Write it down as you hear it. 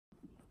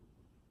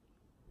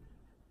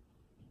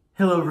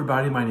Hello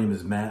everybody, my name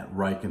is Matt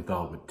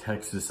Reichenthal with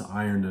Texas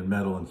Iron and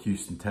Metal in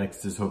Houston,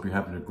 Texas. Hope you're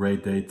having a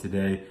great day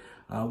today.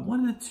 I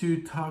wanted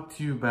to talk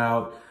to you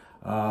about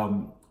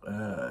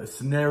a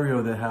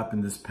scenario that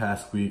happened this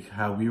past week,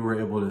 how we were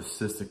able to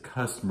assist a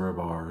customer of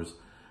ours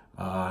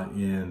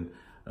in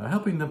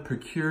helping them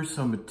procure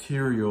some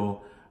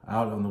material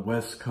out on the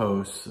West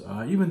Coast.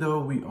 Even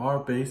though we are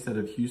based out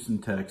of Houston,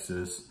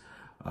 Texas,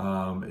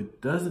 it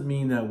doesn't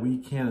mean that we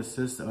can't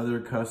assist other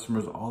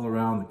customers all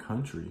around the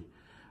country.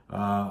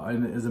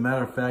 And as a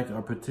matter of fact,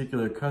 our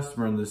particular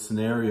customer in this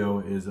scenario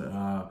is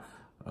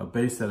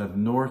based out of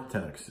North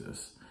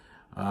Texas.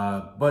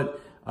 But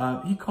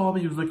he called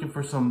me, he was looking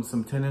for some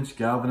 10-inch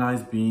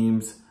galvanized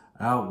beams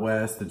out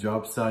west, the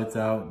job sites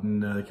out in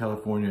the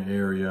California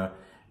area.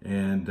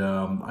 And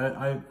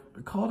I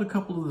called a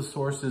couple of the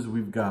sources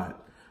we've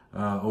got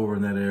over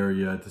in that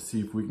area to see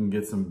if we can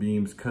get some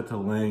beams cut to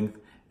length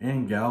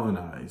and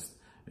galvanized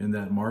in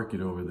that market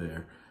over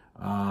there.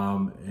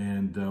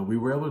 We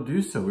were able to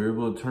do so. We were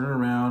able to turn it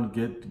around,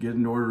 get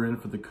an order in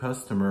for the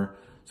customer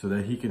so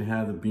that he can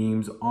have the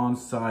beams on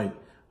site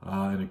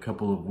in a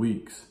couple of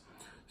weeks.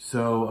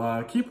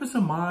 So keep us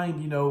in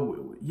mind, you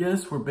know,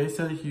 yes, we're based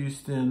out of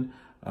Houston.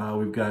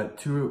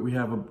 We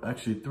have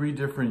actually 3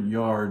 different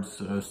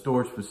yards,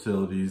 storage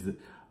facilities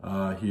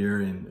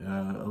here, and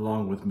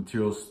along with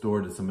materials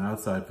stored at some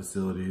outside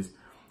facilities.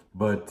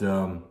 But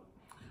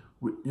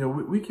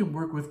we can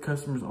work with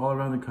customers all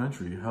around the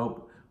country,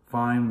 help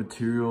find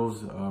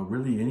materials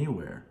really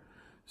anywhere.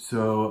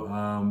 So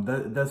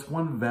that's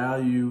one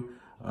value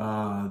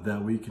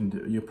that we can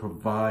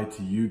provide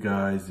to you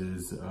guys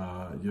is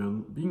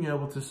being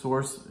able to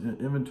source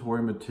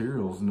inventory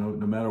materials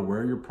no matter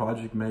where your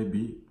project may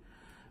be.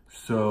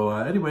 So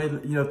anyway,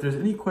 if there's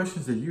any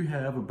questions that you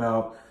have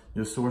about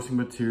sourcing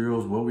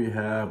materials, what we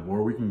have,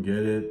 where we can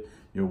get it,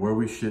 where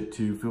we ship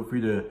to, feel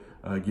free to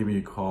give me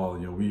a call.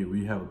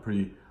 We have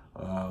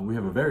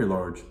a very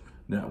large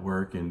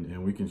network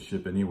and we can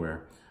ship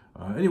anywhere.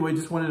 Anyway,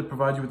 just wanted to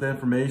provide you with that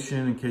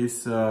information in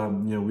case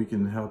we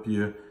can help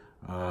you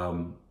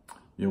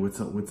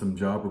with some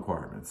job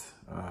requirements.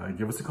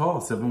 Give us a call,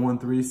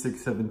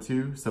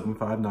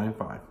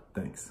 713-672-7595.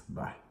 Thanks.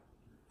 Bye.